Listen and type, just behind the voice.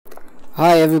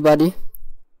Hi everybody,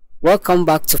 welcome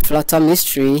back to Flutter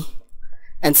Mystery,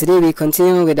 and today we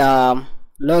continue with our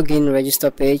login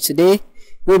register page. Today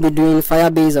we'll be doing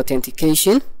Firebase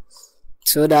authentication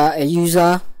so that a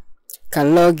user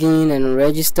can log in and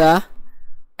register,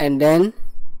 and then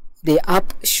the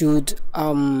app should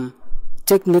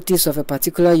take notice of a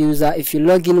particular user. If you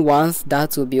log in once,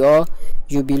 that will be all.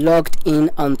 You'll be logged in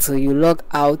until you log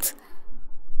out.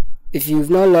 If you've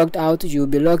not logged out, you'll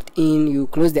be logged in. You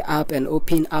close the app and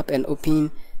open,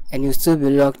 and you'll still be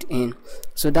logged in.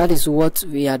 So that is what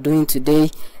we are doing today.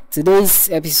 Today's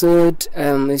episode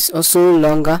is also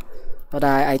longer, but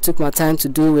I took my time to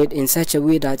do it in such a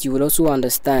way that you will also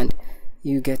understand.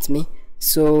 You get me?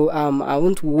 So I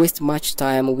won't waste much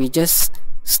time. We just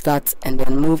start and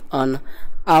then move on.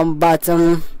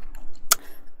 You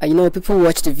know, people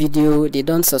watch the video, they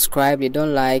don't subscribe, they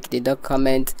don't like, they don't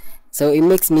comment. So it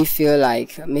makes me feel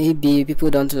like maybe people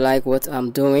don't like what I'm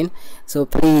doing. So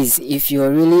please, if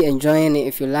you're really enjoying it,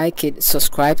 if you like it,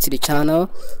 subscribe to the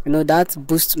channel. You know, that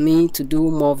boosts me to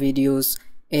do more videos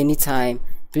anytime.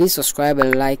 Please subscribe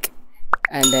and like,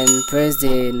 and then press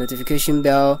the notification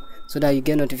bell so that you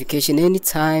get notification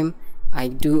anytime I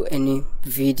do any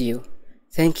video.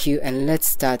 Thank you, and let's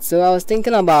start. So I was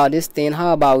thinking about this thing.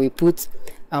 How about we put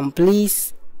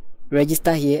please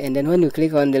register here, and then when you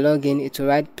click on the login, it will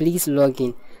write please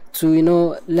login, to, you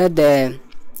know, let the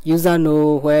user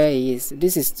know where he is.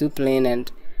 This is too plain,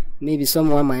 and maybe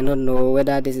someone might not know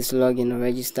whether this is login or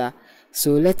register.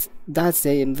 So that's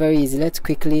very easy. Let's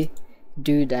quickly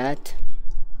do that.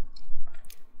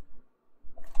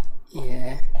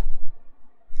 Yeah,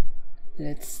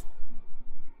 let's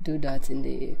do that in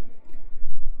the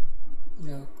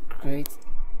create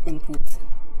input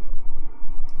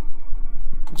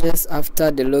just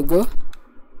after the logo.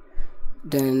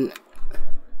 Then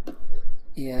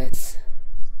yes,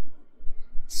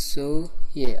 so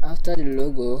yeah, after the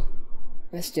logo,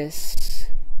 let's just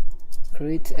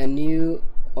create a new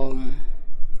a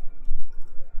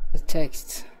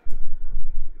text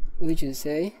which will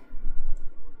say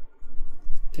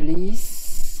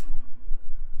please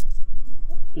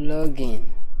log in.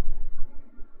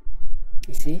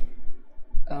 You see,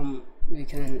 we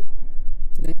can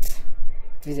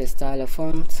use a style of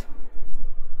font.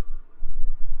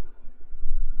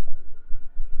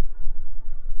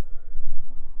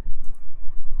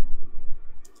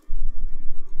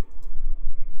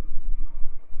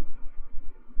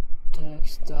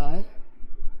 Text style.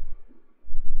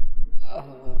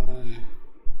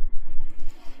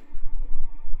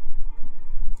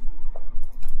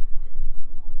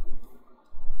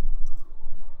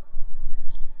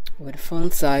 With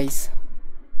font size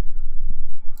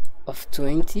of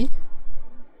 20.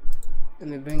 Let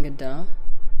me bring it down.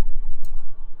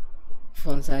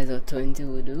 Font size of 20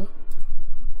 will do.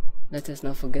 Let us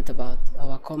not forget about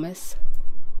our commas,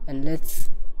 and let's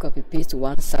copy paste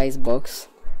one size box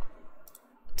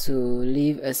to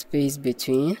leave a space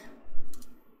between.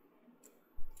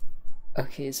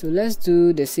 Okay, so let's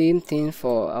do the same thing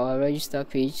for our register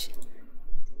page.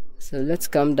 So let's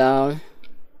come down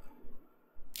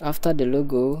after the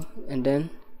logo, and then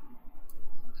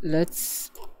let's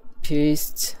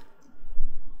paste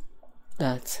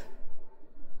that,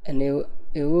 and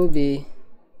it will be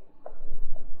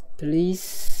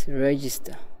please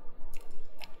register.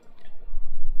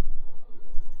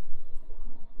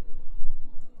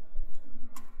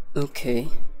 Okay,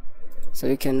 so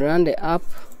you can run the app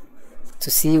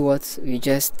to see what we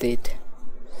just did.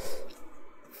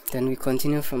 Then we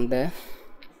continue from there.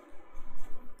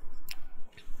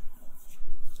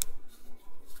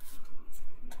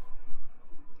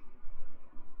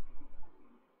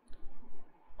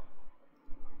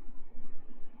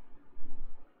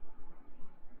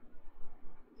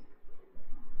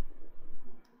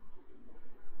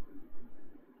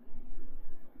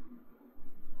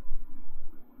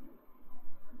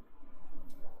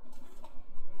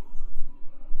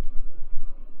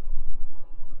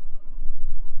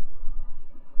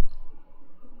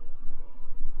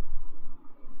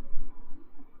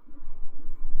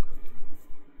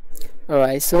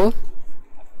 Alright, so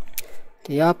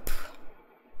the app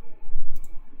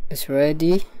is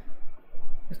ready.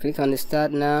 I click on the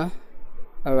start now.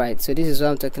 Alright, so this is what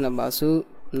I'm talking about. So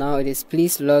now it is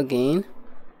please log in,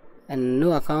 and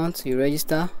no account, you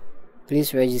register,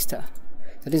 please register.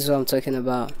 So this is what I'm talking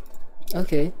about.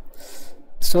 Okay,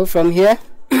 so from here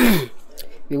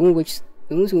we won't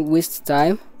waste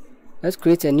time. Let's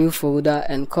create a new folder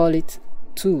and call it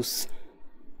tools.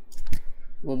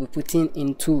 We'll be putting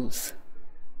in tools.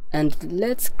 And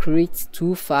let's create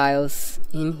two files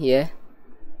in here.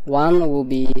 One will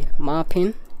be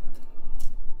mapping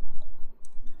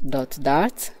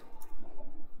dart,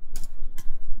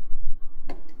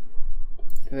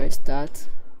 restart,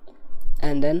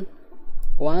 and then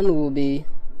one will be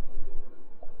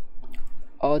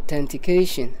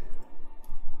authentication,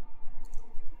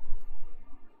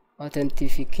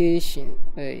 authentication,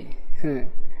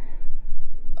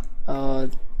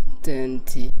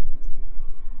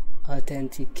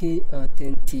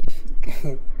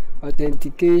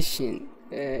 authentication,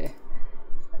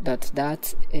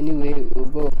 that anyway will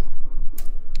go.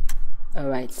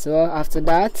 Alright, so after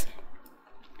that,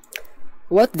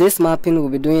 what this mapping will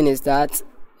be doing is that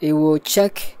it will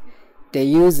check the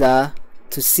user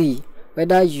to see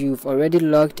whether you've already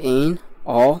logged in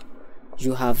or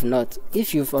you have not.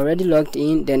 If you've already logged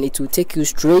in, then it will take you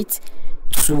straight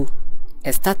to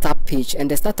a startup page, and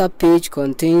the startup page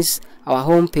contains our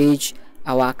home page,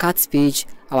 our cards page,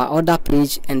 our order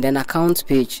page, and then account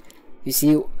page, you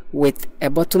see, with a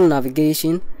bottom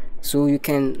navigation, so you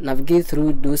can navigate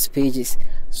through those pages.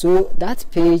 So that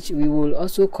page, we will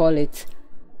also call it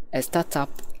a startup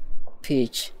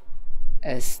page,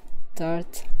 a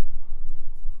start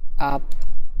up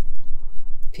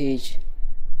page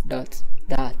dot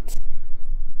that.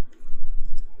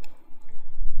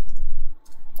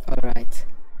 Alright,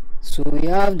 so we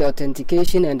have the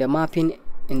authentication and the mapping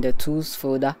in the tools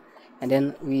folder, and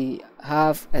then we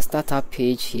have a startup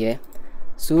page here.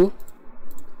 So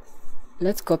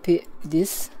let's copy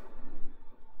this,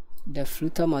 the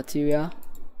Flutter material,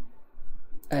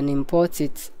 and import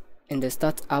it in the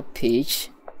startup page,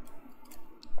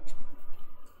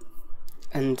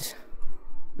 and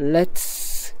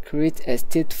let's create a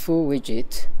stateful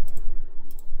widget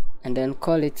and then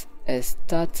call it a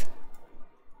start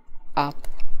up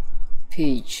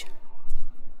page.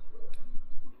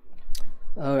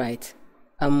 Alright,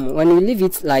 when you leave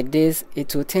it like this,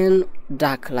 it will turn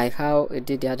dark like how it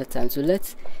did the other time. So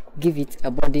let's give it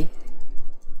a body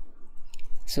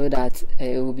so that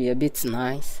it will be a bit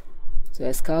nice. So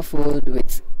a scaffold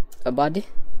with a body,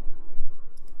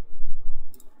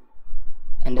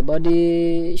 and the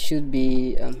body should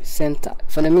be center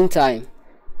for the meantime.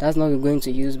 That's not what we're going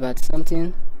to use, but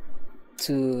something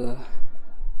to,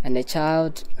 and a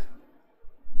child,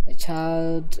 a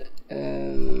text,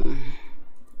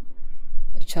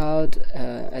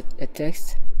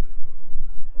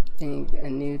 I think a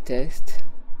new text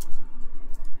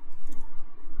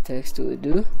will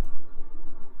do,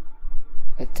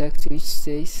 a text which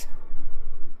says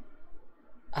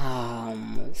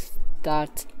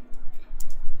start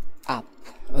up.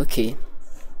 Okay,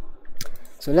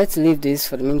 so let's leave this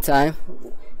for the meantime,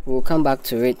 we'll come back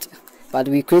to it. But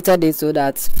we created it so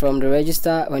that from the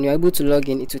register, when you're able to log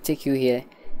in, it will take you here,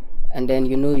 and then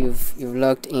you know you've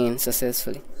logged in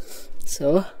successfully.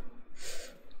 So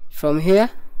from here,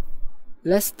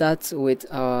 let's start with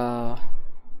our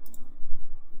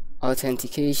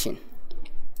authentication.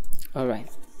 Alright,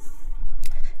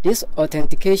 this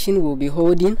authentication will be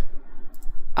holding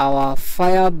our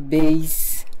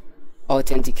Firebase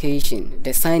authentication,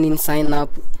 the sign in, sign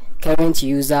up, current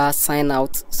user, sign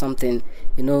out, something,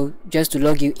 you know, just to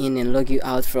log you in and log you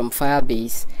out from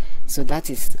Firebase. So that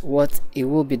is what it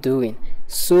will be doing.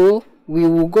 So we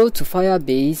will go to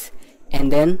Firebase,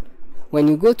 and then when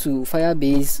you go to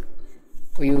Firebase,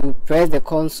 you press the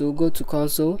console, go to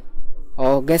console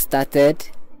or get started,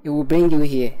 it will bring you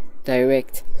here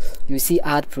direct. You see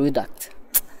add product,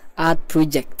 add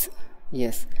project.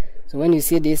 Yes, so when you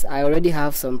see this, I already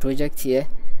have some project here,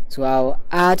 so I'll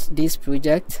add this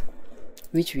project,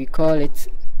 which we call it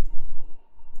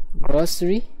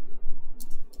grocery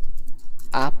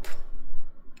app,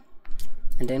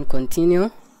 and then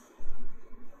continue.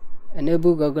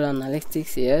 Enable Google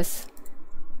Analytics, yes.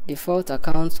 Default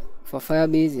account for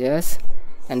Firebase, yes.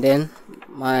 And then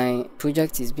my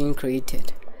project is being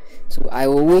created, so I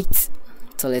will wait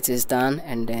till it is done,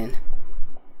 and then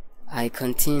I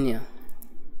continue.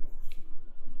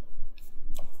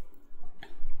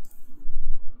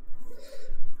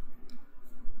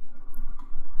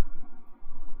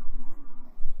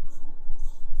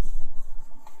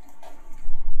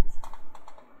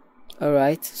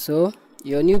 Alright, so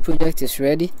your new project is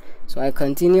ready, so I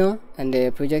continue, and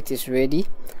the project is ready.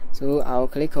 So I'll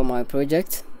click on my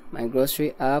project, my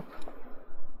grocery app,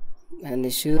 and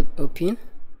it should open.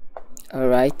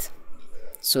 Alright,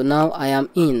 so now I am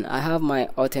in. I have my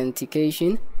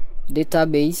authentication,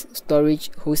 database,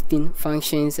 storage, hosting,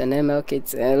 functions, and ML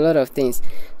kits, and a lot of things.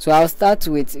 So I'll start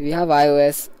with, we have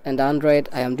iOS and Android.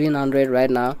 I am doing Android right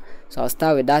now, so I'll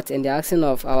start with that, and the action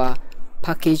of our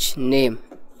package name.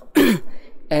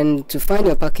 And to find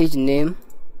your package name,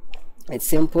 it's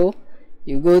simple.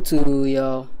 You go to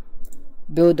your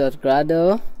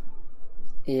build.gradle,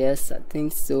 Yes, I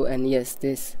think so. And yes,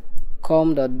 this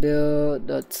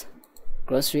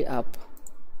com.bill.grocery app.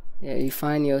 Yeah, you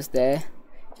find yours there.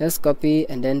 Just copy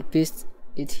and then paste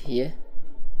it here.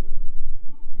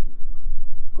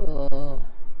 Oh,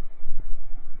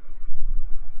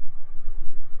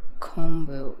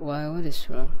 combo. Why? What is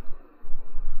wrong?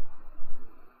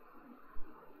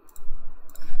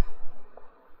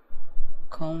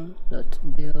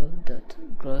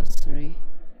 com.bill.grocery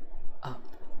app.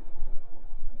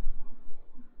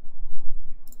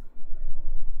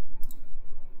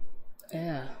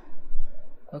 Yeah.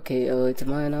 Okay. Oh, it's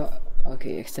minor.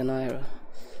 Okay, external error.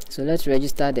 So let's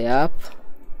register the app.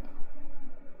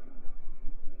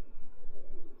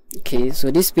 Okay, so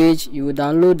this page you will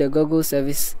download the Google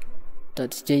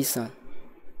service.json,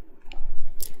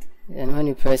 and when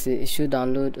you press it, it should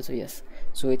download. So yes,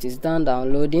 so it is done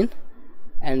downloading,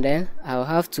 and then I'll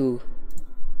have to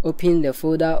open the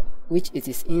folder which it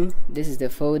is in. This is the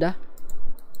folder.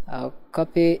 I'll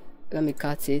copy, let me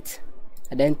cut it,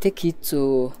 and then take it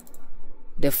to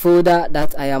the folder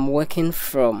that I am working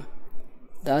from.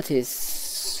 That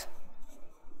is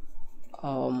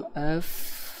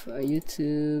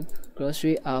YouTube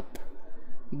grocery app.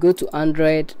 You go to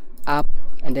Android app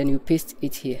and then you paste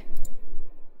it here.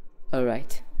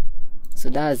 Alright, so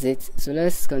that's it. So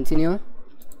let's continue.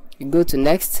 You go to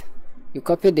next, you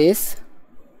copy this,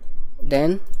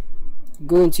 then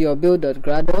go into your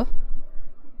build.gradle,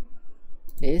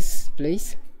 this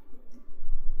place,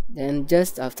 then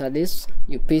just after this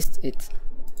you paste it.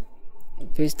 You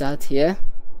paste that here.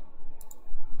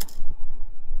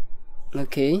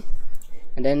 Okay,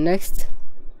 and then next,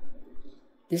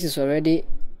 this is already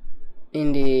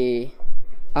in the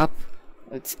app,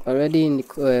 it's already in the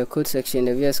code section,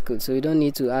 the VS Code, so we don't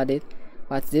need to add it,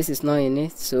 but this is not in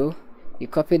it. So you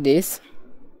copy this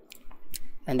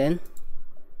and then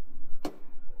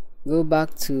go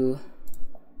back to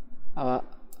our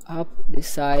app, this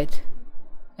side,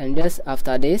 and just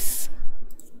after this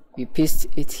we paste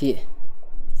it here.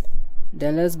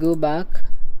 Then let's go back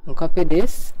and copy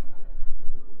this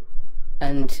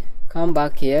and come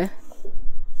back here,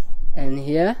 and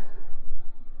here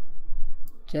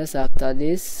just after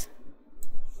this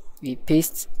we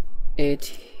paste it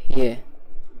here.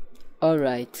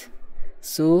 Alright,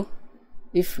 so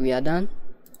if we are done,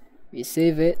 we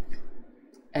save it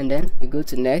and then we go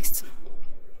to next.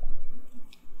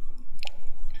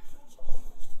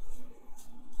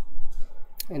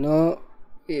 You know,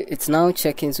 it's now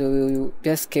checking, so we'll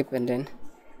just skip and then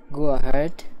go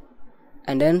ahead.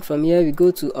 And then from here we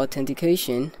go to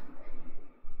authentication,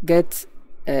 get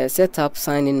a setup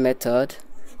sign-in method,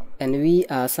 and we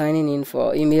are signing in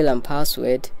for email and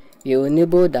password. We will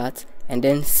enable that and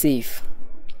then save.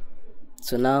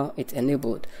 So now it's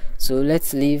enabled. So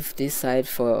let's leave this side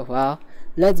for a while.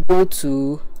 Let's go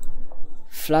to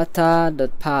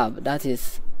flutter.pub, that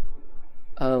is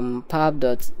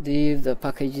pub.div the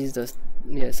packages,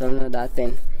 yeah, something like that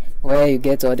thing, where you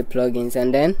get all the plugins,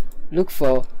 and then look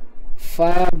for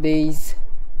Firebase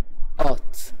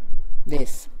Auth,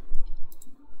 this.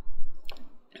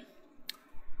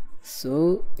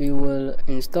 So we will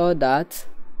install that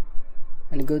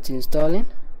and go to installing.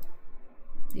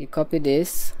 You copy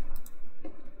this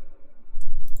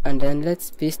and then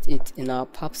let's paste it in our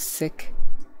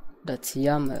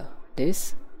pubsec.yaml.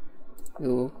 This we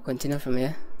will continue from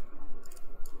here.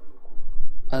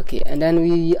 Okay, and then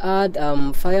we add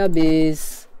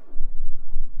Firebase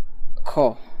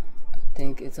core. I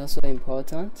think it's also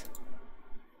important.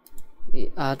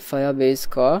 We add Firebase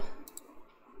core,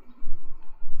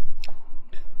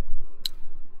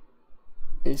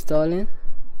 installing.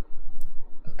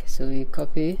 Okay, so we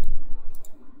copy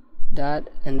that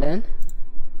and then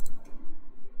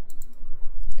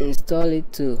install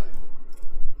it too.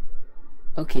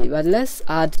 Okay, but let's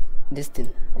add this thing,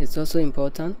 it's also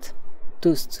important,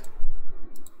 toast,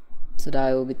 so that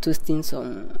I will be toasting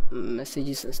some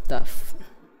messages and stuff.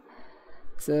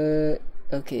 So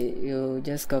okay, you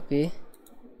just copy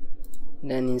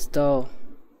then install.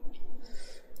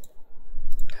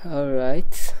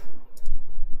 Alright,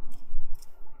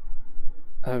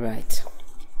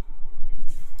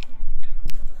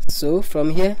 so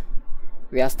from here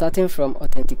we are starting from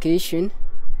authentication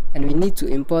and we need to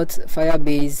import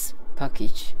Firebase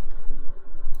package,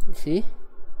 you see.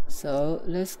 So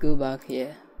let's go back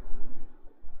here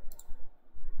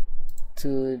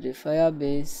to the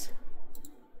Firebase.auth,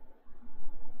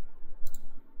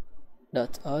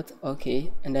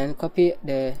 okay, and then copy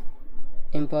the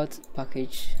import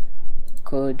package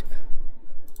code,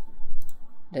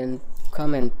 then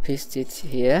come and paste it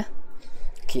here.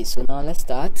 Okay, so now let's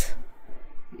start.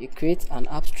 You create an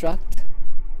abstract,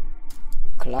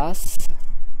 class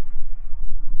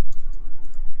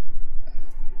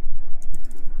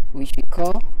which we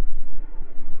call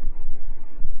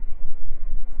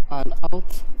an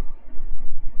out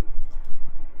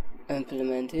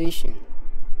implementation.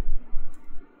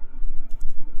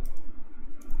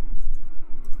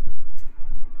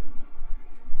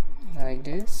 Like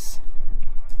this.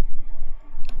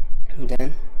 And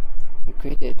then we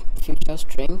create a future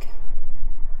string,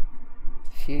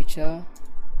 future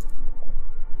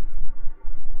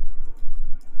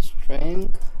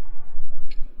string,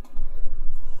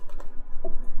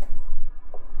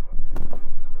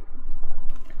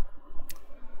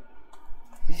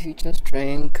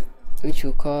 which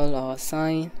we call our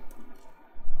sign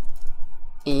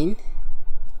in.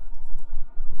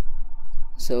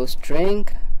 So string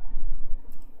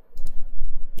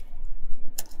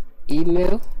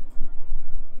email,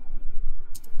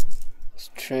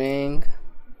 string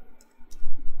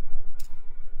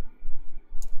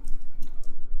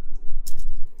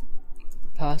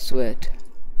password.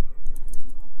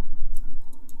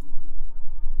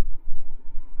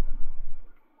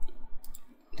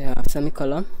 There are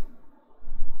semicolon.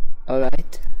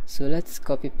 Alright, so let's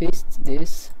copy paste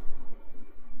this.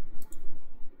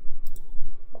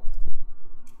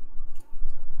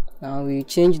 Now we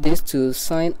change this to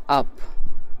sign up,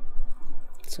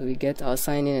 so we get our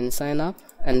sign in and sign up,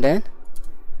 and then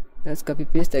let's copy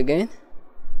paste again.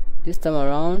 This time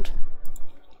around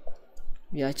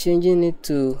we are changing it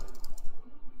to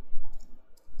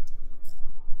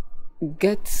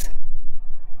get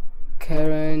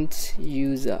current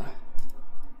user.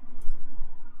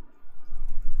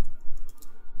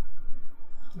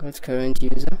 Get current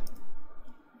user.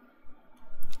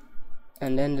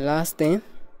 And then the last thing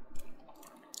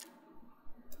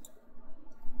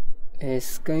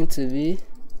is going to be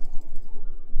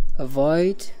a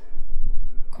void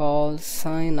called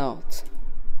sign out.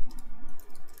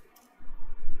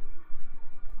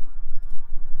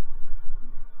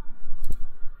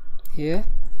 Here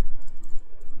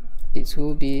it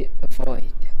will be a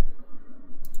void.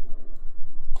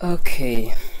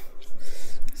 Okay,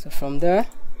 so from there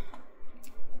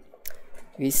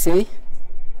we say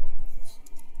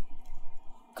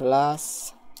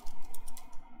class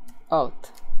out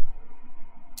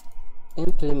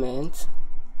implement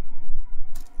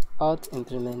out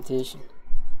implementation.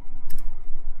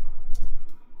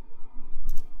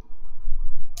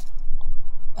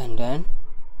 And then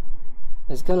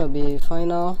it's gonna be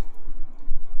final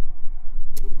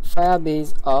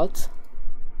Firebase out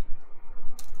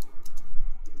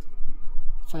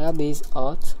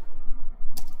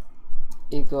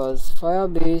equals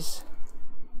Firebase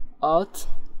out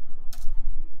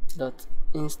dot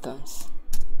instance.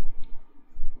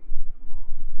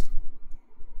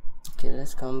 Okay,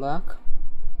 let's come back,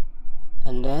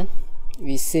 and then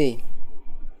we say,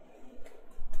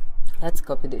 let's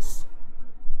copy this.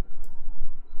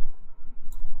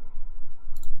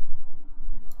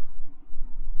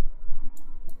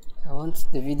 I want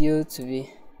the video to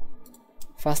be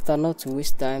faster, not to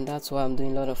waste time. That's why I'm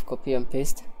doing a lot of copy and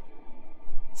paste.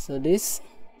 So this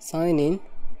sign in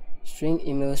string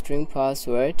email string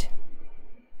password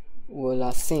will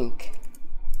async,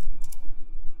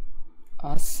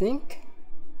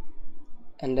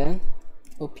 and then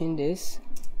open this,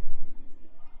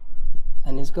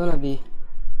 and it's gonna be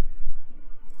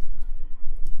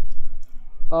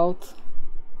out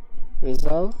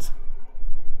result,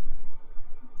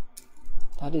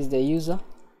 that is the user,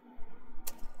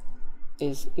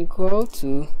 is equal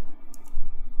to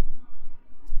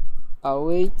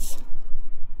await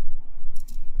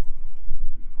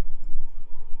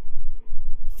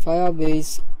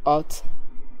Firebase out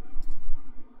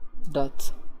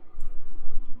dot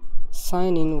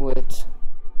sign in with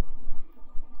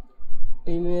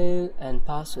email and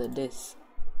password this,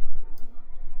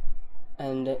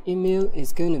 and the email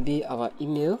is going to be our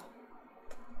email,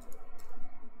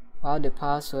 while the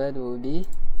password will be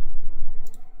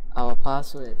our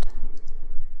password.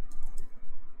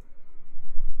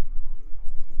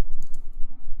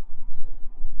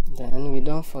 Then we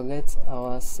don't forget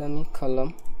our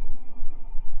semicolon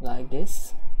like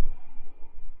this.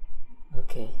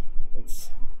 Okay, it's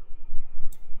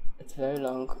very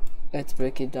long. Let's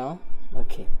break it down.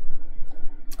 Okay,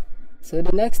 so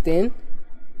the next thing,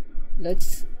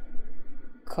 let's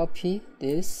copy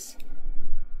this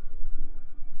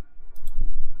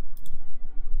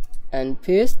and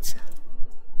paste.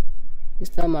 This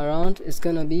time around it's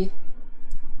gonna be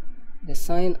the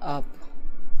sign up,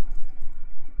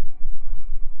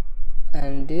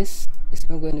 and this is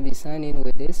not going to be sign in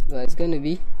with this, but it's going to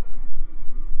be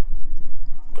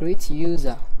create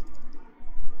user.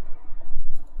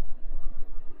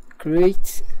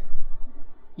 create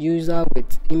user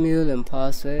with email and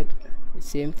password, the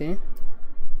same thing.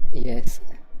 Yes,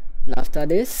 and after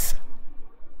this,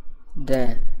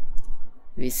 then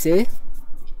we say,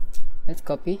 let's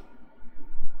copy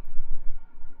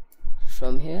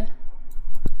from here.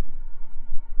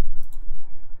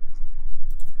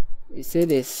 We say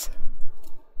this,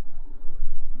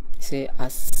 say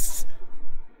async,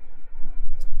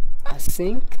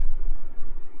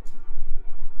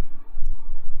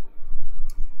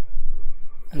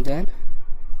 and then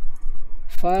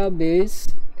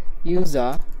Firebase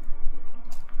user,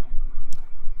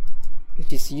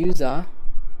 which is user,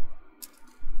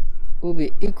 will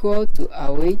be equal to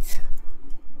await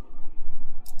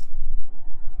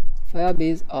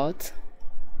Firebase auth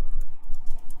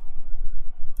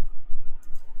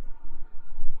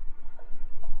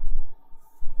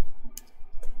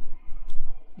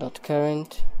dot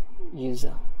current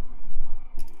user.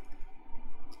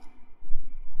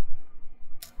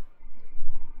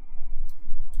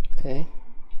 Okay,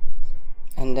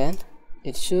 and then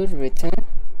it should return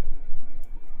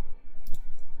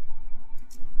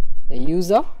the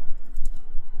user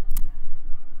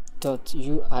dot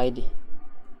uid.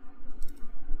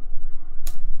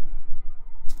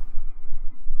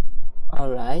 All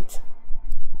right,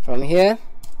 from here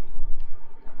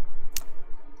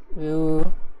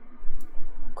we'll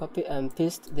copy and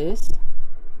paste this,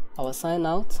 our sign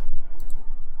out,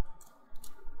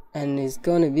 and it's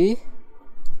gonna be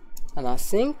an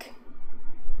async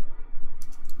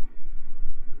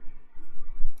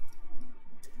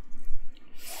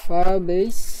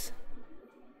Firebase,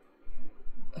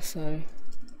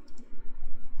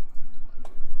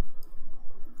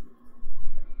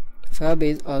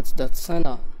 Firebase auth dot sign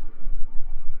out.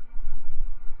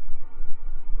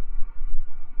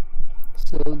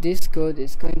 So this code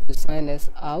is going to sign us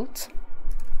out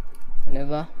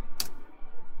whenever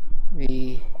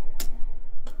we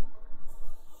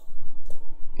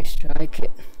strike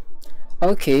it.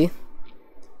 Okay,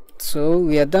 so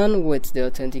we are done with the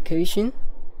authentication.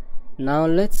 Now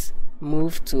let's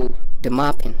move to the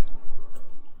mapping.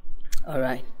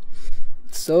 Alright,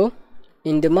 so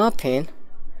in the mapping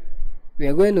we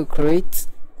are going to create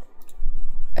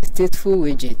a stateful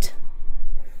widget,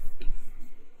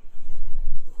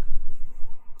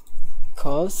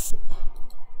 because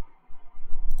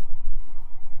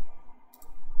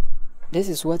this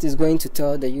is what is going to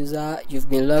tell the user you've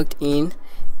been logged in,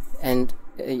 and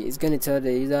it's going to tell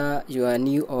the user you are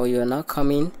new or you are not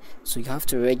coming, so you have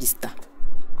to register.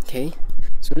 Okay,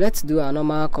 so let's do a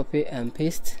normal copy and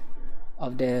paste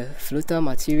of the Flutter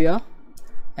material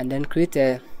and then create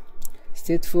a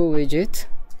stateful widget.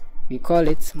 We call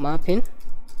it mapping.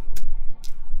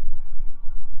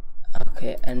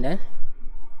 Okay, and then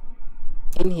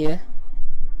in here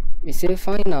we say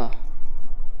final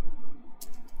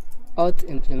auth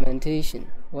implementation.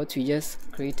 What we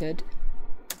just created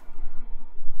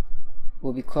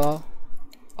will be called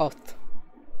auth.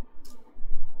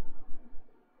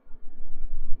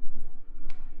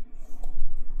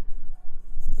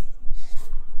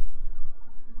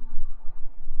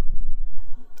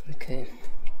 Okay,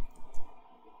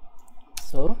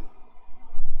 so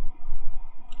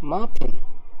mapping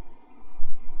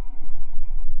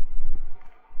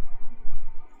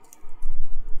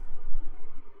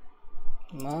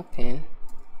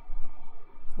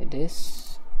with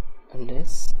this and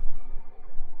this.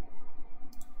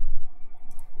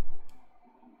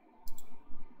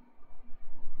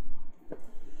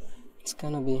 It's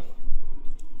gonna be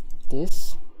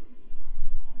this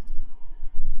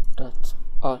dot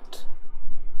auth.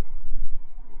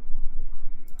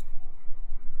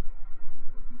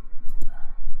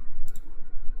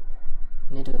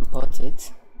 Need to import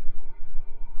it.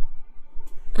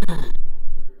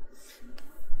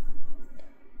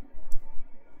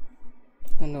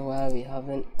 I don't know why we're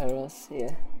having errors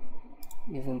here.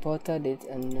 We've imported it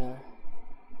and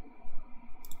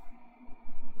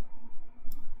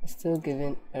it's still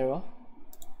giving error.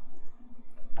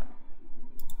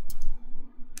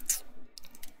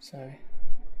 Sorry.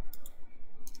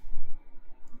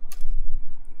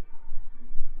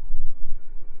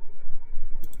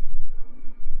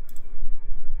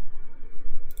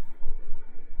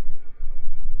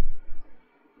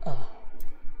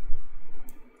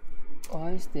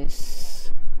 Why is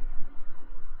this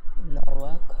not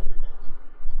working?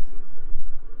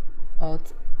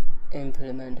 Auth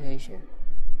implementation.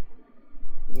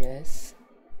 Yes.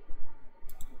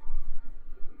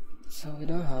 So we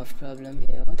don't have problem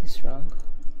here. What is wrong?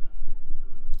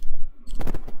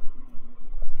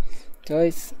 So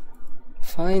it's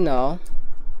final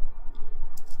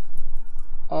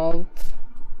auth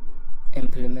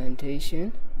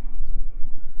implementation,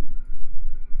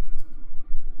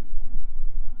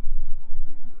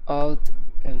 out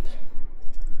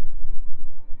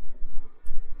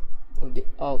will be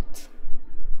out.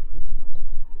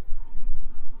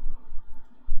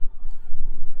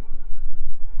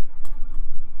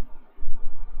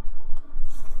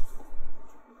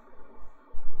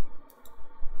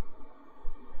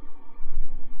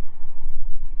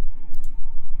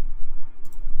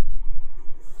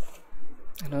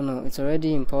 I don't know, it's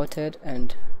already imported,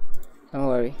 and don't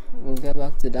worry, we'll get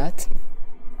back to that.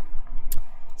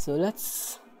 So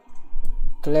let's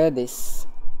clear this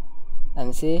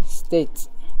and say state,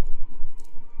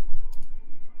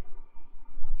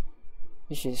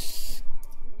 which is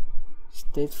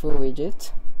stateful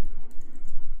widget,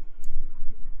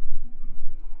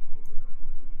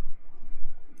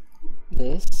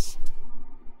 this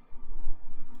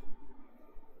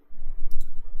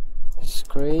is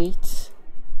create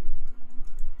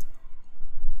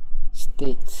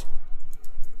state,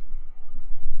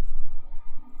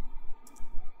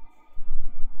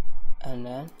 and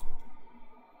then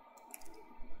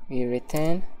we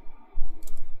return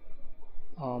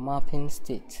our mapping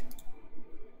state.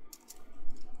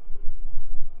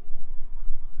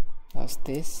 That's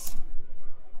this,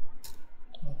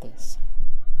 this.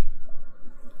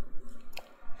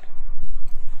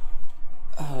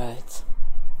 Alright.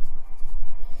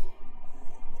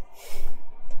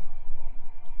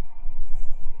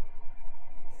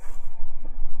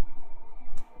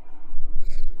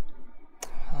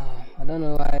 I don't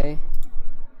know why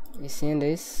you're seeing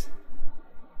this.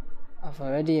 I've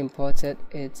already imported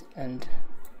it and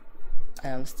I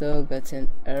am still getting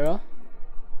error.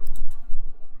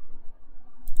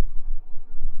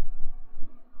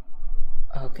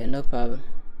 Okay, no problem.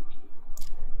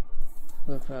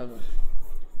 No problem.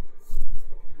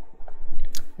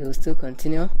 We will still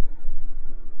continue.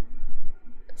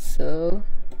 So,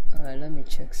 let me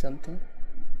check something.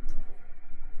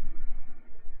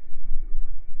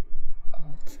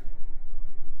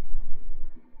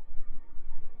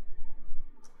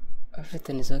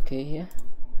 Everything is okay here.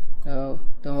 No,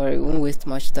 don't worry, we won't waste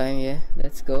much time here.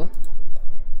 Let's go.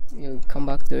 You'll come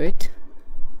back to it.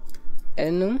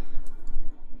 Enum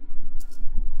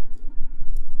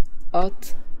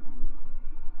auth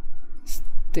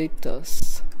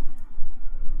status.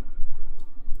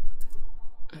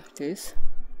 This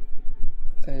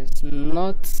is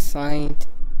not signed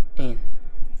in.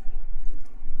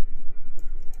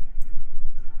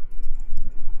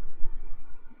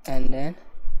 And then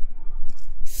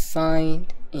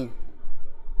signed in.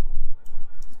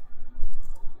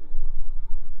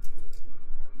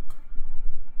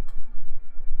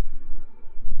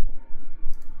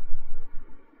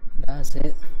 That's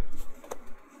it.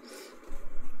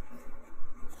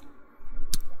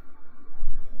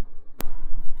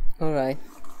 Alright,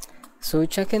 so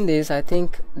checking this, I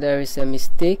think there is a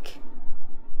mistake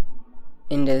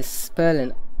in the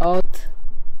spelling. Auth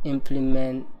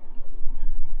implementation.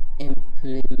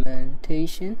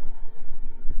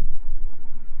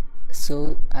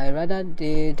 So I rather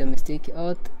did the mistake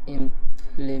auth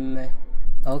implement.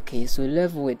 Okay, so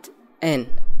left with n.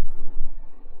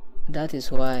 That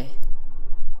is why,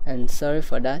 and sorry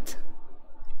for that.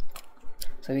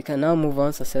 So we can now move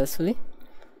on successfully.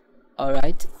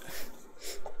 Alright,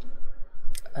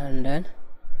 and then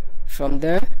from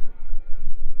there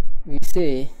we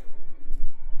say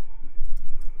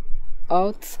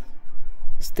auth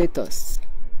status.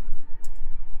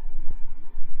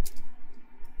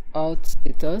 Auth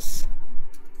status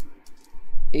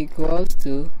equals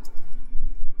to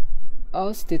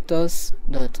auth status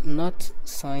dot not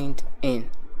signed in.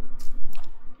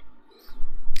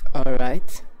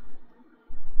 Alright,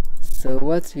 so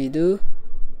what we do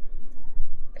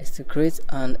is to create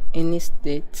an init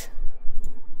state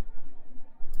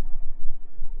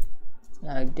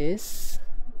like this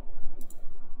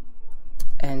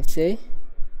and say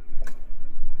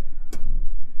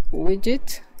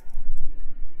widget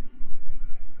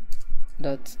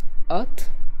dot auth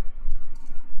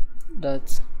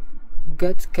dot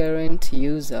get current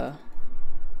user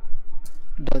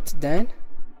dot then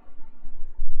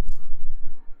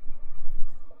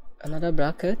another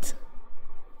bracket.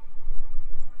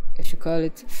 I should call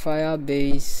it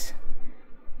Firebase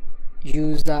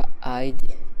user ID.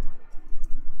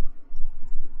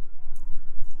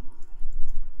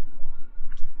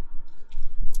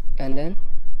 And then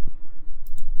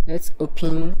let's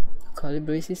open curly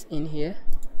braces in here.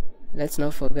 Let's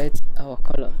not forget our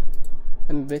column.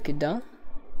 Let me break it down.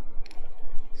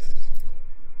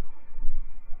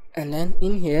 And then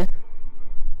in here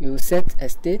you set a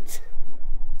state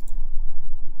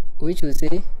which will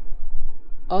say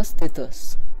auth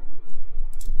status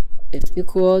is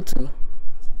equal to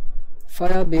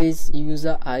Firebase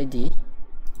user ID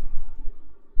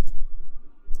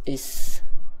is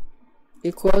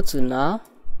equal to now,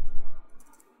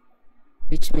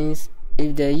 which means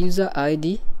if the user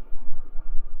ID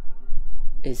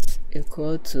is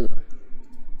equal to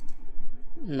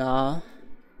now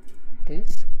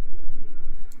this,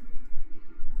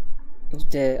 if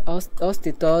the auth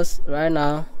status right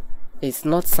now is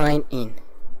not signed in,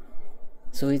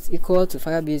 so it's equal to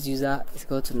Firebase user is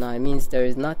equal to now, it means there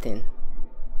is nothing.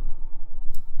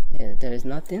 Yeah, there is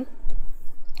nothing.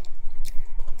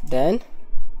 Then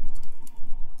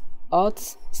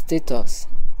auth status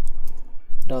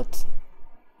dot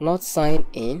not signed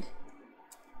in,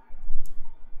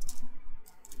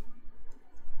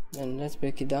 then let's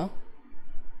break it down,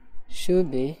 should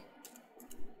be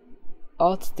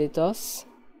auth status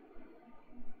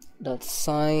dot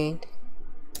signed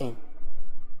in,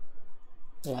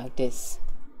 like this.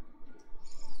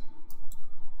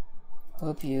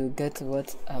 Hope you get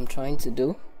what I'm trying to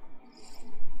do.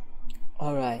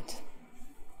 Alright,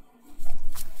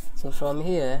 so from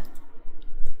here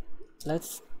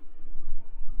let's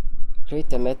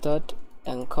create a method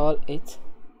and call it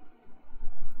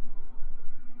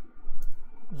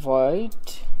void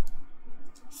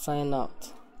sign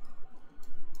out,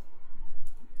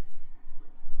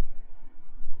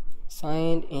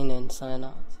 sign in and sign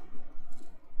out.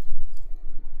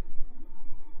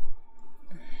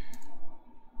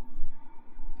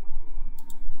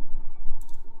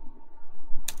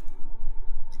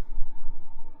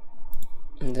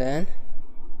 And then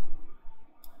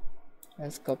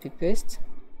let's copy paste.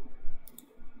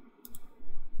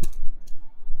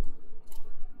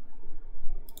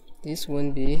 This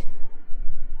won't be,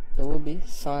 it will be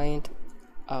signed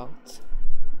out.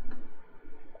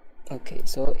 Okay,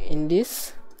 so in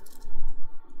this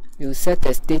you set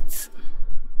a state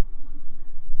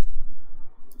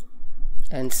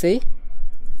and say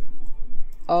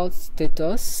auth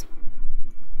status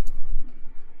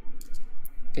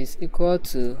is equal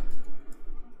to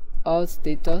auth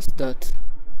status dot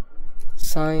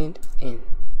signed in,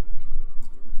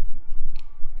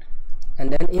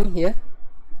 and then in here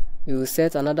you will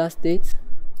set another state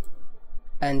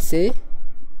and say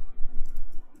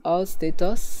auth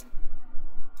status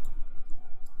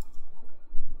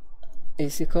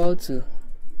is equal to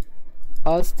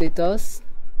auth status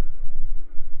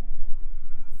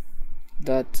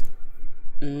dot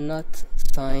not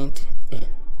signed in.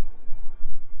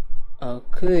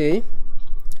 Okay,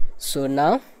 so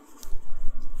now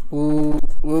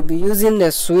we'll be using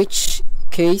the switch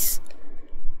case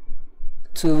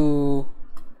to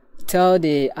tell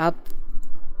the app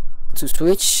to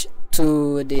switch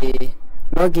to the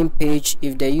login page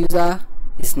if the user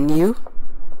is new,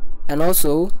 and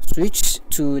also switch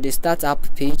to the start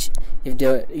app page if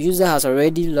the user has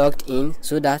already logged in,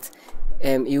 so that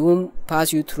it won't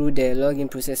pass you through the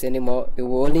login process anymore. It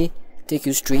will only take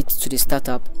you straight to the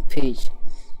startup page.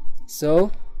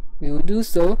 So we will do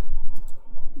so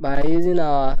by using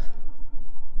our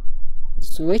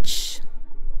switch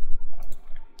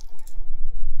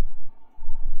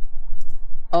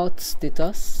auth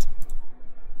status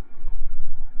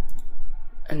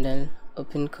and then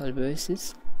open curly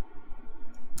braces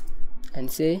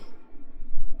and say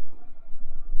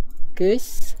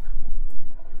case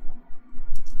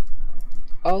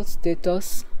auth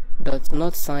status dot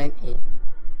not sign in.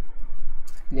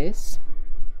 This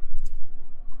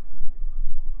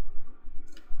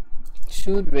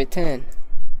should return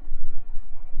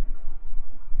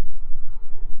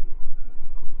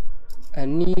a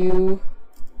new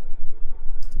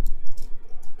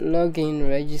login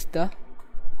register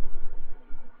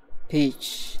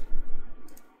page,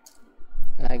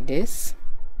 like this.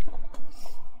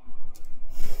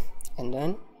 And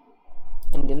then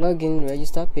in the login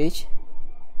register page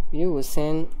we will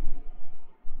send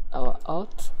our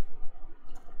auth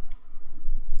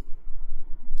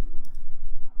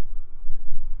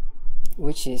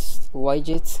which is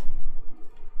widget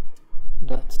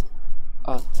dot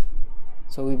auth.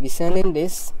 So we'll be sending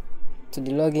this to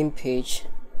the login page,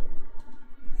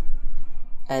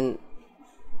 and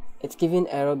it's giving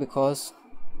error because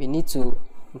we need to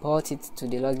import it to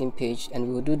the login page, and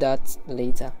we will do that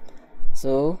later.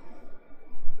 So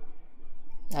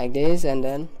like this, and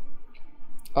then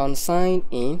on sign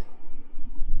in,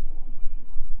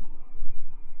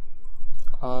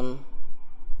 on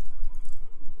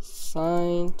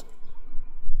signed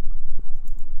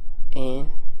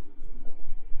in,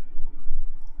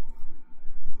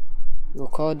 we'll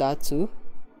call that to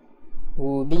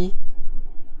will be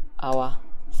our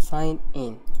sign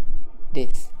in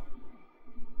this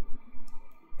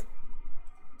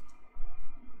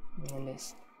and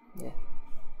this. Yeah,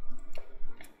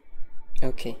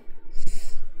 okay.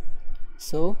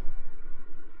 So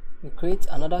we create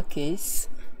another case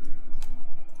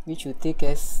which will take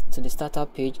us to the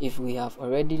startup page if we have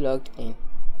already logged in.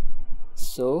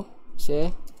 So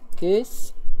say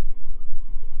case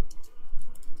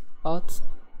auth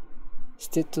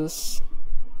status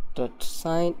dot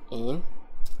sign in.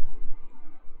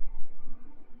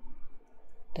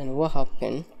 Then what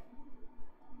happened?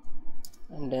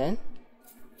 And then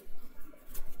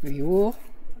we will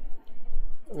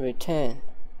return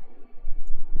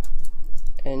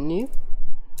a new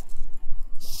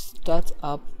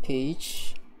startup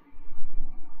page,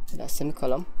 the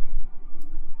semicolon,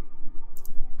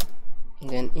 and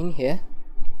then in here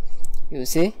you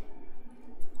say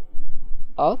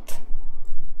auth,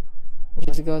 which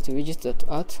is equal to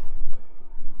register.auth,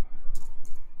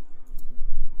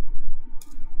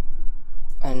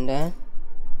 and then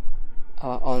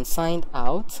our unsigned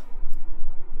out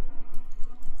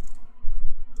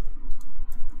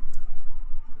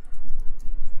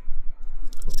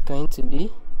is going to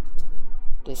be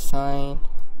the sign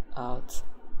out,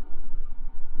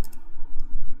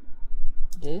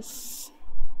 this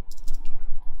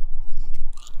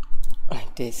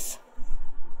like this,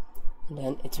 and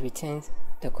then it returns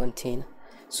the container.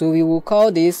 So we will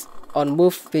call this on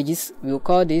both pages. We will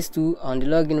call these two on the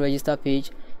login register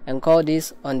page and call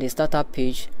this on the startup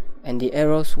page, and the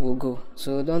errors will go.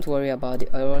 So don't worry about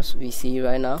the errors we see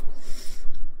right now.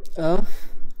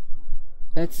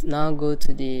 Let's now go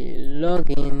to the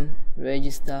login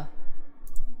register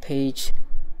page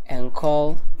and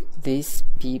call these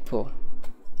people.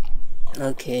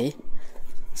 Okay,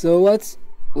 so what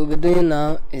we'll be doing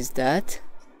now is that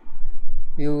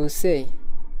we will say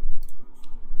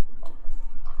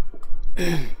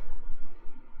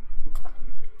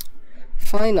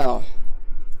final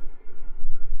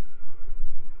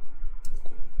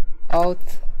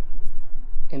auth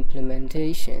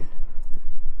implementation.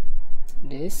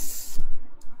 This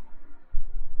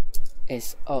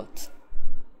is auth,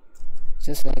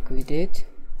 just like we did,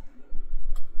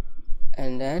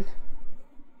 and then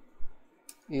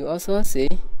you also say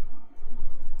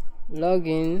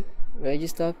login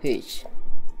register page.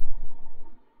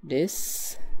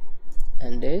 This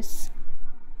and this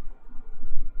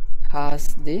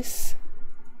has this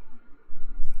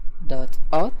dot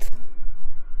auth,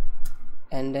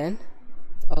 and then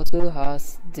it also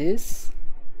has this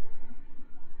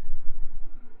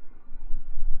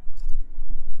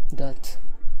dot.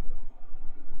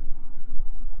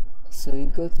 So you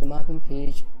go to the mapping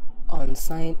page on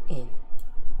sign in,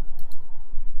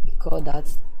 we call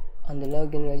that on the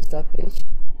login register page,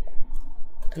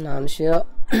 and I'm sure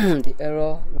the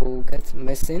error will get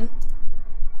missing.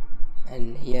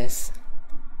 And yes,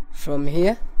 from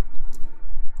here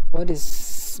what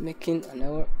is making an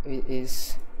error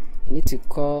is you need to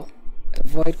call a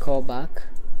void callback,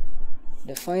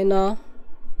 the final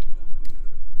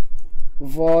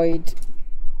void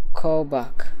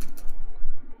callback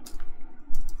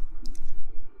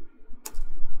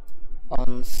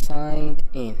on signed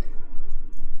in,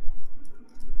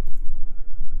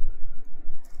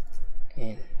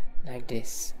 like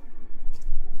this.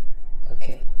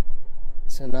 Okay,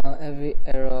 so now every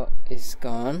error is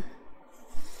gone,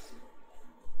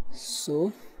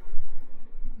 so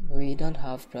we don't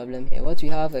have problem here. What we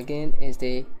have again is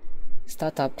the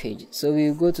startup page, so we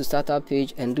will go to startup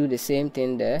page and do the same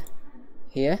thing there.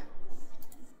 Here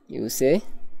you say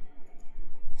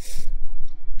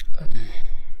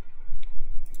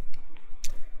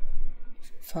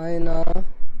final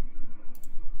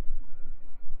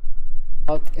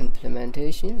auth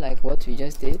implementation, like what we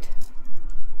just did.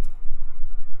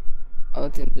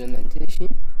 Auth implementation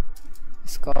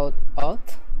is called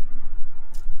auth,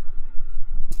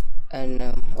 and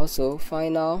also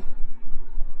final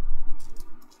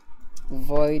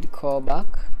void callback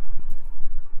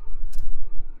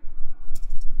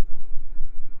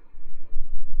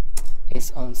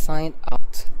is on sign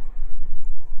out.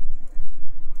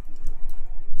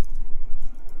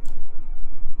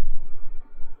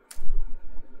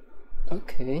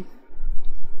 Okay,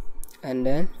 and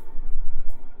then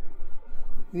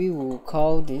we will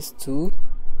call these two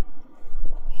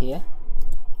here.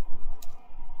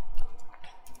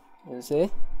 We'll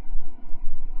say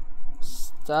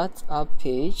start up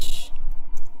page,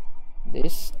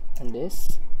 this and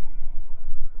this,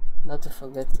 not to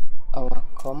forget our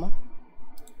comma,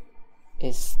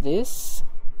 is this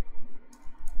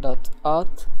dot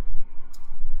auth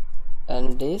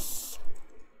and this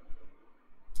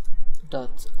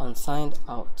dot unsigned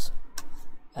out,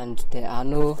 and there are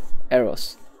no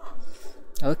errors.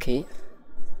 Okay,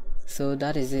 so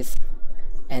that is it.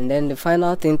 And then the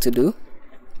final thing to do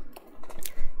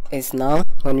is, now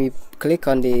when we click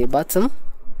on the button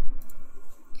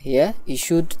here, it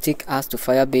should take us to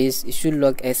Firebase. It should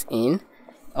log us in,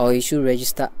 or it should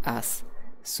register us.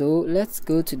 So let's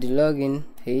go to the login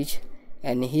page,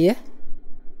 and here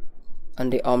on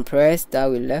the on-press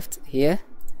that we left here,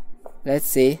 let's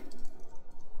say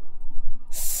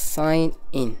sign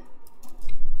in.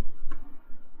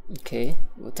 Okay,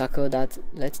 we'll tackle that.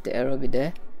 Let the error be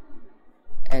there,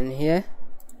 and here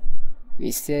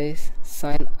we say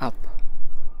sign up.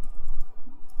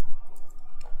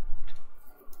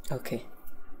 Okay,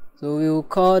 so we will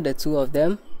call the two of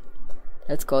them.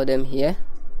 Let's call them here,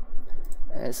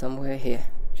 somewhere here,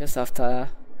 just after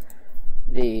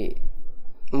the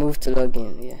move to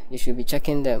login. Yeah, you should be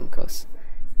checking them, because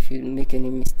if you make any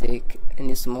mistake,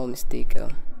 any small mistake,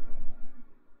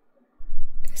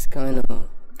 it's going to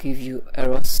give you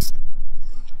errors.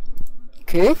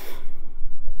 Okay,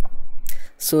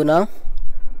 so now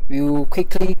we will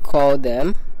quickly call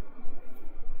them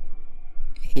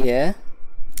here,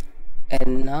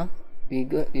 and now we're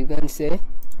going to say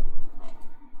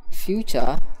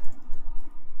future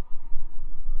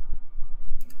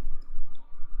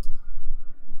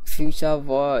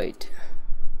void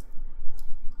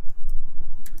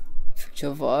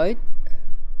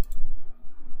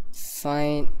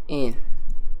sign in,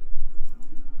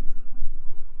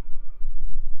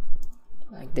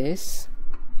 like this.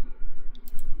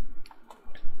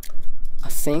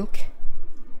 Async,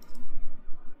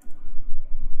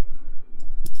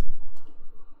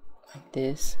 like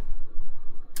this,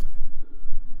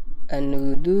 and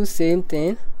we'll do same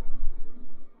thing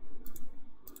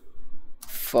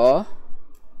for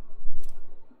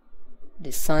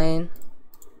the sign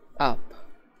up.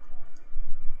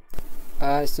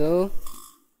 So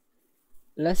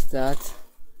let's start.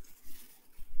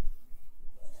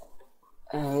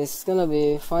 It's gonna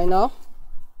be final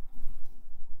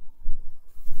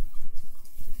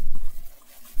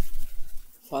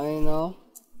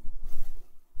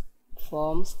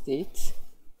form state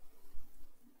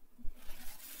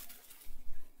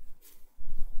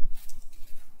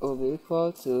will be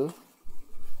equal to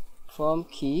form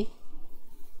key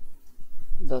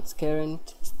dot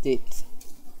current state,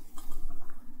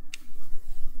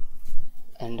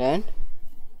 and then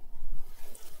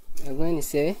we're going to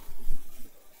say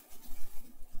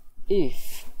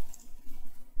if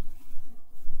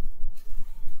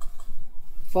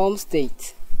form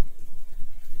state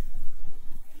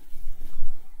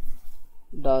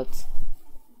dot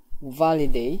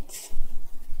validate,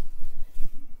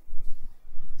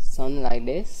 something like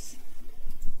this.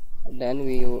 Then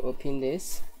we will open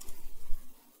this,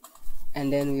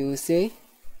 and then we will say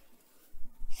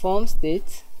form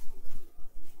state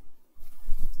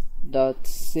dot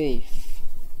save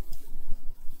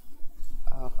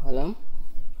our column,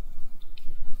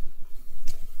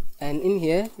 and in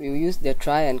here we will use the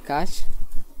try and catch,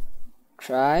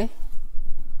 try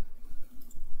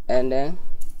and then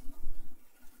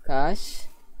catch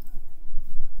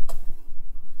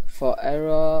for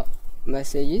error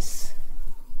messages,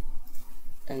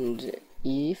 and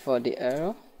E for the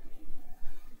error.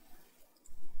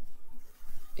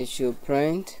 It should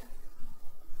print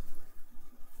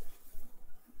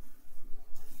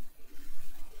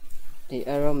the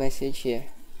error message here,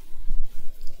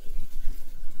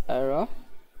 error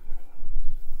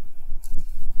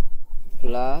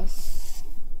plus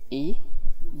E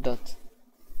dot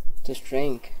to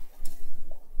string.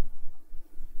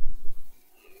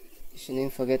 You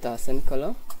shouldn't forget our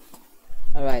semicolon.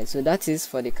 Alright, so that is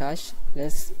for the cache.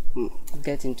 Let's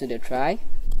get into the try.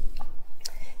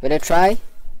 With the try,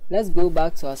 let's go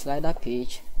back to our slider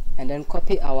page and then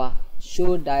copy our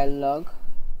show dialog.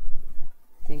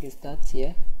 I think it starts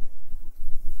here.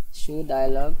 Show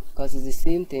dialog, because it's the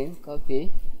same thing.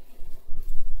 Copy,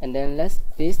 and then let's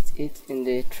paste it in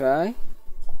the try,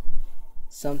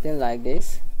 something like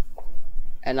this.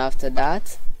 And after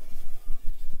that,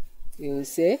 we will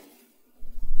say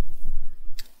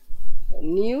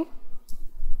new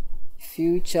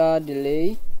future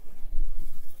delayed.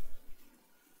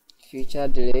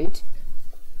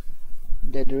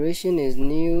 The duration is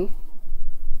new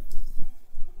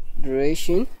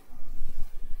duration,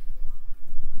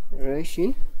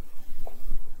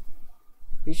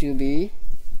 which will be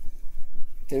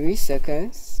 3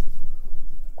 seconds.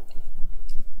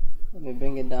 Let me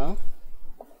bring it down,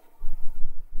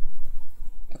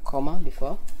 a comma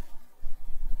before,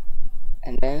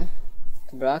 and then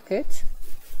a bracket.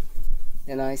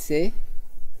 Then I say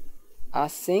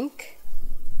async,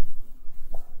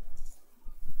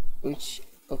 which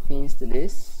opens to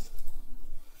this,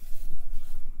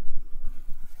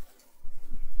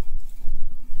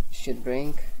 should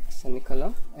bring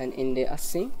semicolon, and in the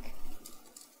async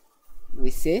we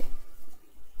say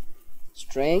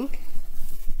string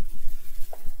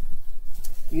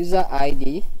user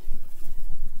ID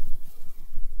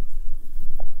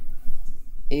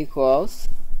equals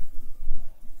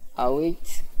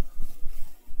await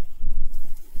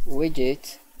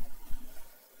widget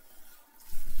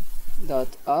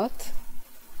dot auth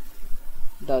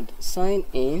dot sign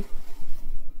in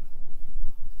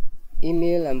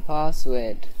email and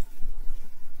password.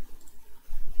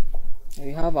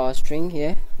 We have our string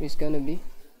here, which is going to be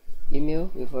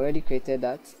email. We've already created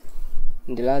that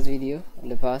in the last video,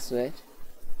 and the password.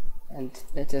 And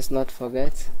let us not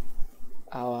forget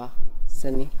our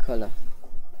semicolon.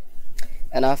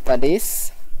 And after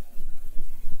this,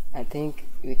 I think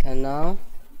we can now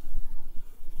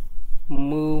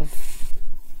move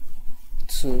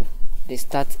to the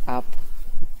start app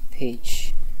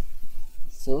page.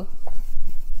 So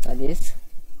for this,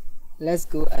 let's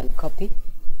go and copy,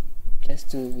 just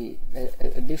to be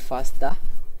a bit faster.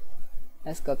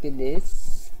 Let's copy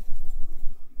this,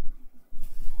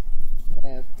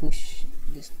 push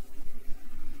this,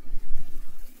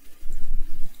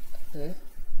 okay.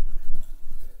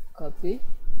 Copy,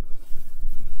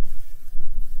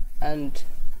 and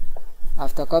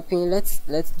after copying, let's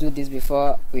do this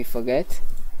before we forget.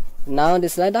 Now the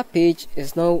slider page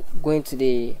is not going to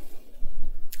the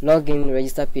login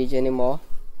register page anymore.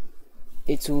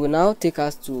 It will now take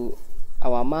us to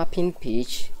our mapping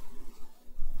page,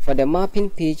 for the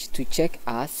mapping page to check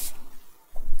us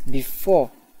before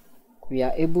we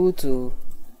are able to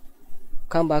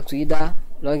come back to either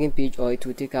login page, or it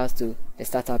will take us to the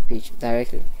startup page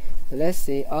directly. So let's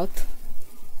say auth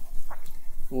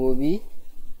will be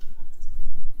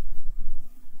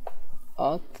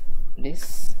auth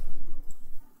this.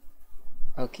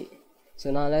 Okay,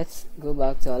 so now let's go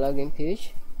back to our login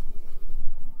page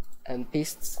and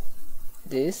paste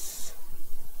this.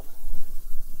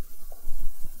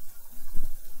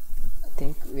 I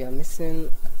think we are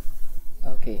missing.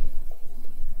 Okay,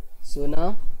 so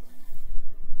now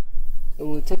it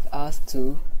will take us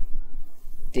to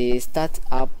the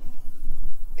startup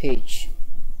page.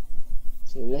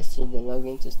 So let's change the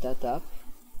login to startup.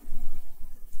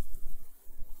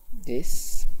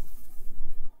 This,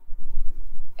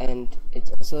 and it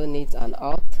also needs an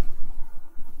auth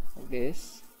like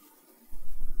this,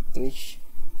 which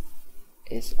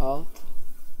is auth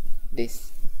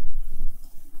this.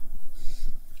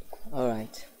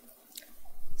 Alright,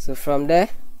 so from there,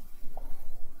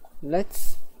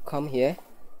 let's come here.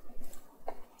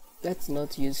 Let's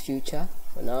not use future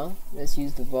for now, let's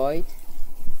use the void,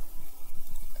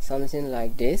 something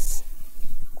like this.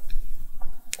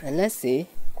 And let's say,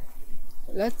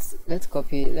 let's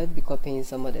be copying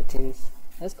some of the things.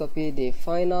 Let's copy the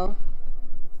final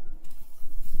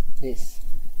this,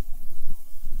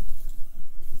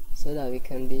 so that we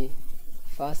can be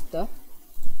faster.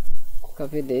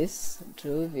 Copy this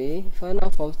through the final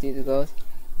form state, because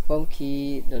form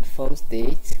key dot form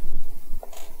state,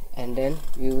 and then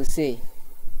we will say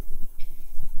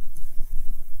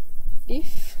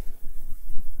if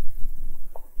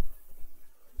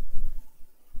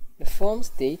the form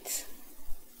state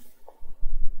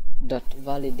dot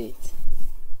validate,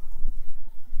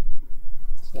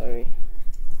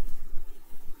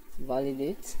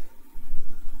 validate,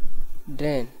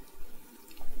 then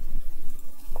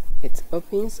it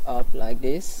opens up like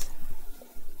this,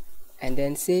 and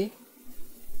then say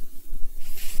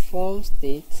form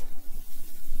state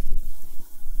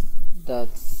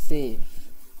dot save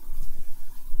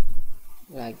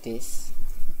like this,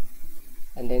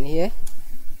 and then here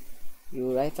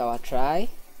you write our try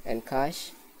and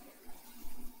cache,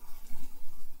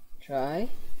 try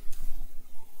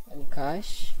and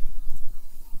cache.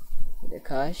 The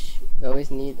cache, we always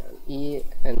need an e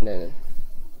and then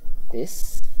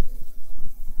this,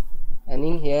 and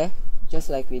in here, just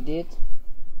like we did,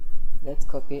 let's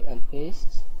copy and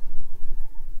paste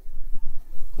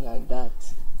like that,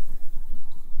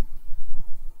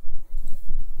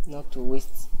 not to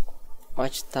waste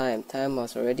much time. Time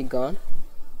was already gone.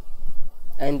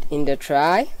 And in the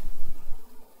try,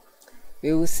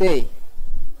 we will say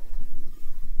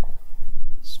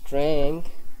string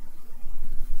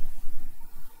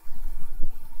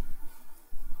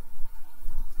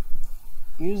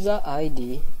user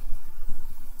ID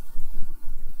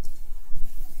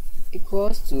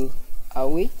equals to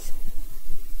await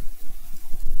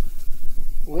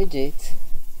widget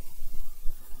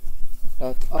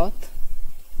dot auth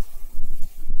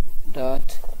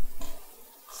dot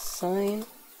sign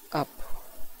up.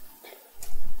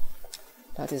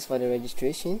 That is for the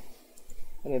registration.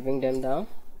 Let me bring them down,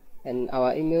 and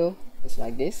our email is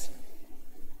like this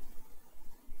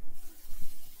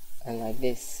and like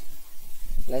this.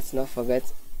 Let's not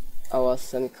forget our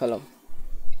semicolon.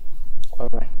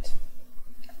 Alright,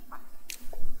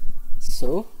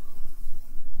 so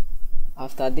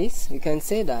after this we can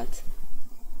say that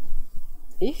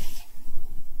if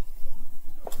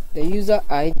the user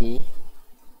ID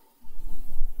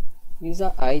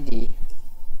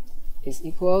is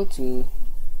equal to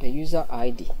the user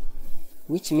ID,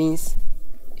 which means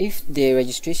if the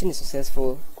registration is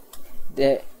successful,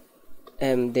 the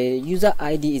user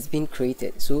ID is being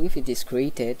created. So if it is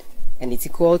created and it's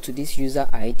equal to this user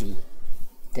ID,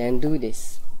 then do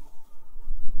this.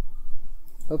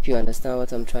 Hope you understand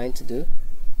what I'm trying to do.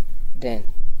 Then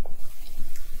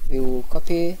we will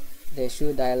copy the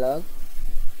show dialog,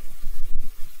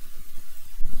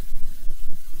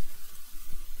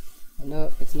 I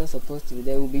know it's not supposed to be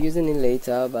there, we'll be using it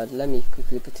later, but let me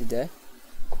quickly put it there.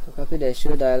 We'll copy the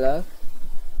show dialog,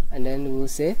 and then we'll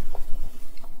say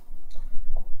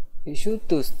we should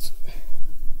toast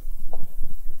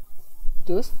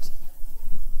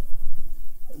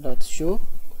dot show,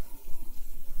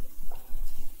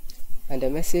 and the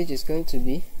message is going to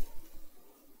be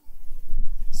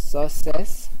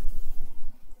success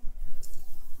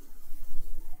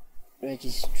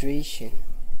registration,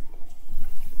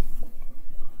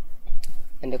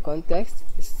 and the context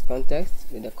is context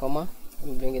with a comma. Let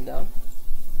me bring it down.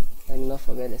 Let me not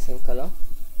forget the same color,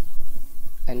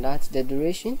 and that the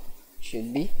duration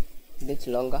should be a bit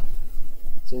longer.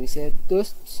 So we say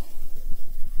toast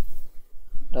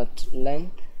dot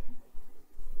length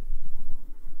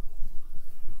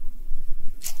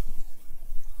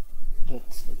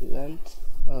toast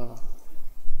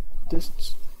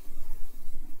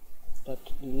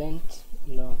dot length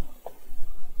long.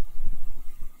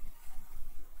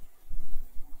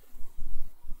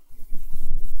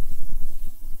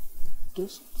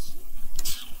 Toast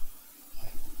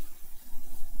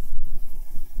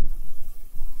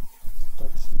dot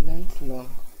length long,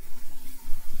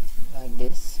 like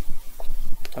this.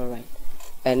 Alright,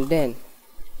 and then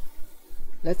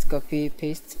let's copy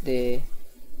paste the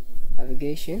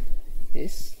navigation.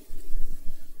 This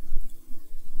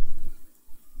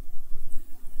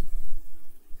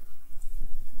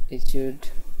it should,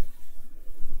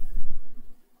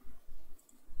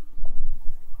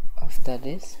 after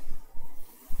this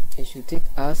it should take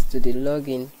us to the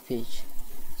login page.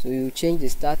 So we will change the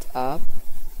start app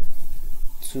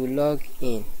to log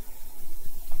in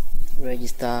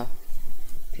register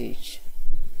page,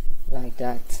 like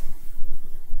that.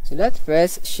 So let's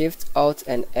press Shift Alt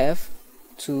and F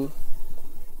to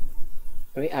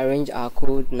rearrange our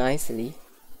code nicely,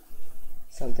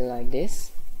 something like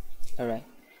this. Alright,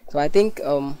 so I think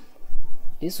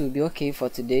this will be okay for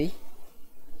today,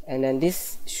 and then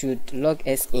this should log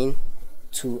us in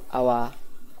to our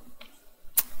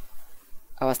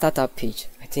startup page.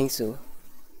 I think so.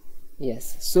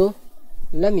 Yes, so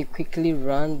let me quickly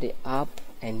run the app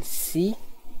and see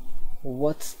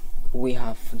what we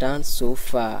have done so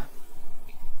far.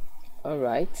 All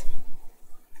right,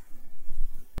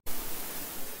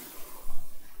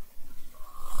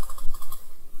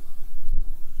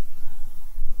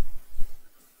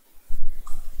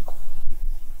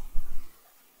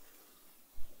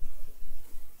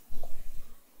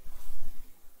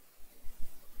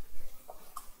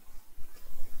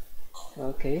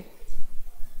 okay,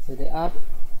 so the app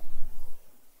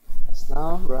is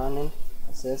now running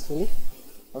successfully.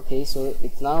 Okay, so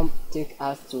it now takes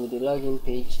us to the login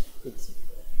page.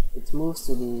 It moves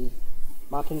to the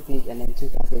mapping page and then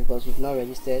took us there because we've not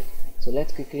registered. So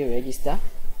let's quickly register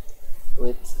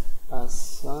with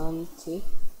Asante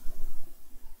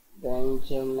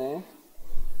Benjamin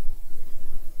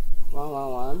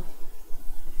 111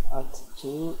 at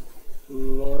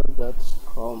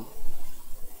gmail.com,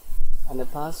 and the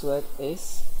password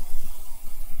is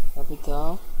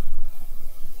capital,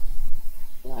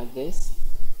 like this.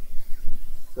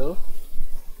 So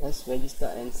let's register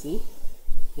and see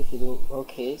if you do.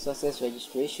 Okay, success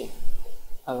registration.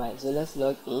 Alright, so let's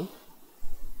log in.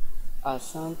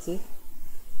 Asante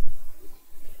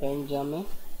Benjamin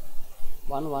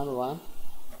 111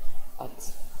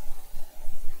 at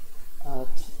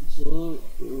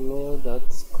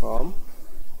gmail.com,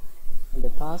 and the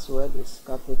password is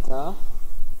capital,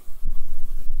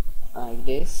 like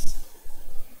this.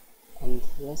 And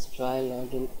let's try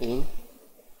logging in,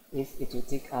 if it will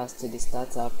take us to the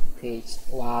startup page.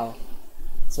 Wow,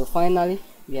 so finally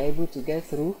we are able to get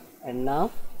through, and now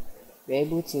we're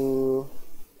able to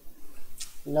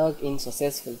log in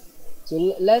successfully.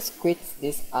 So let's quit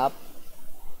this app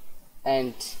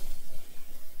and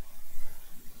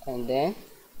then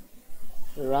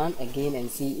run again and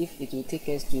see if it will take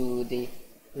us to the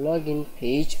login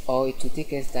page or it will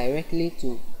take us directly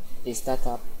to the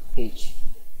startup page.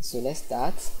 So let's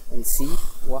start and see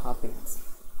what happens.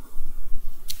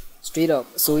 Straight up,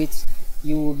 so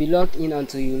you will be logged in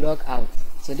until you log out.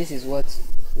 So this is what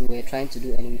we were trying to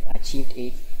do, and we achieved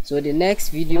it. So the next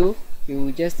video we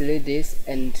will just delete this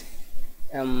and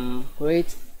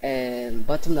create a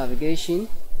bottom navigation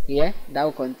here that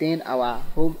will contain our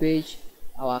home page,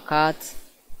 our cart,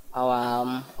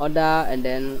 our order, and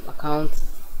then account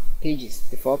pages,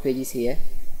 the 4 pages here,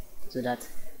 so that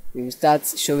we will start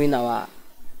showing our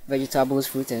vegetables,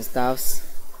 fruits and stuffs.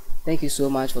 Thank you so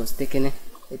much for sticking it.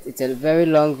 It's a very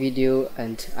long video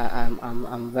and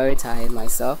I'm very tired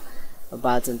myself,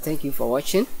 but thank you for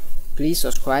watching. Please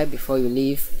subscribe before you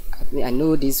leave. I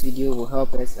know this video will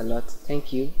help us a lot.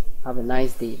 Thank you. Have a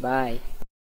nice day. Bye.